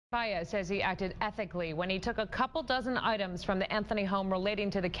Baez says he acted ethically when he took a couple dozen items from the Anthony home relating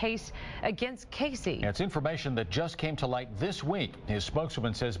to the case against Casey. It's information that just came to light this week. His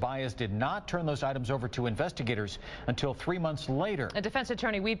spokeswoman says Baez did not turn those items over to investigators until 3 months later. A defense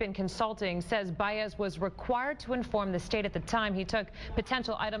attorney we've been consulting says Baez was required to inform the state at the time he took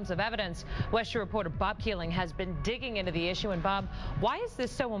potential items of evidence. West Shore reporter Bob Keeling has been digging into the issue. And Bob, why is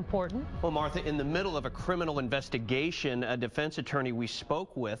this so important? Well, Martha, in the middle of a criminal investigation, a defense attorney we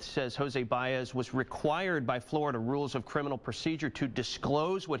spoke with says Jose Baez was required by Florida rules of criminal procedure to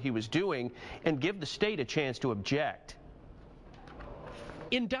disclose what he was doing and give the state a chance to object.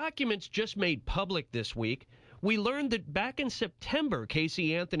 In documents just made public this week, we learned that back in September,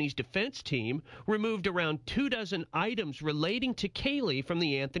 Casey Anthony's defense team removed around 24 items relating to Kaylee from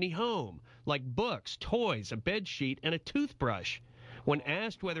the Anthony home, like books, toys, a bedsheet, and a toothbrush. When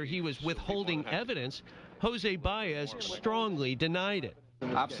asked whether he was withholding evidence, Jose Baez strongly denied it.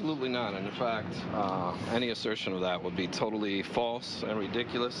 Absolutely not. And in fact, any assertion of that would be totally false and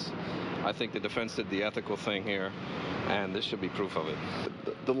ridiculous. I think the defense did the ethical thing here, and this should be proof of it.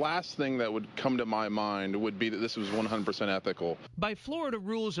 The last thing that would come to my mind would be that this was 100% ethical. By Florida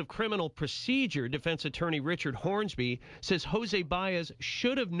rules of criminal procedure, defense attorney Richard Hornsby says Jose Baez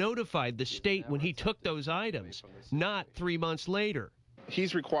should have notified the state when he took those items, not 3 months later.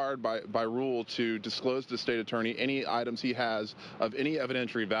 He's required by rule to disclose to the state attorney any items he has of any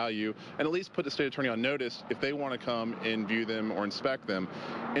evidentiary value, and at least put the state attorney on notice if they want to come and view them or inspect them.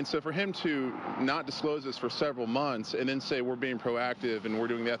 And so for him to not disclose this for several months and then say we're being proactive and we're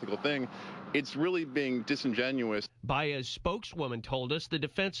doing the ethical thing, it's really being disingenuous. Baez's spokeswoman told us the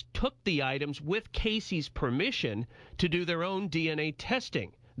defense took the items with Casey's permission to do their own DNA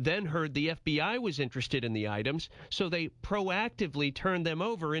testing. Then heard the FBI was interested in the items, so they proactively turned them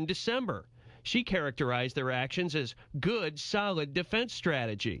over in December. She characterized their actions as good, solid defense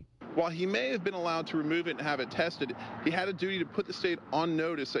strategy. While he may have been allowed to remove it and have it tested, he had a duty to put the state on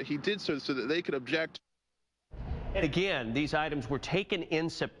notice that he did so that they could object. And again, these items were taken in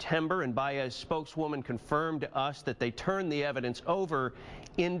September, and Baez's spokeswoman confirmed to us that they turned the evidence over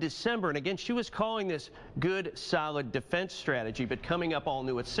in December. And again, she was calling this good, solid defense strategy. But coming up all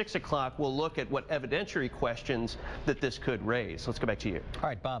new at 6 o'clock, we'll look at what evidentiary questions that this could raise. Let's go back to you. All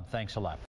right, Bob, thanks a lot.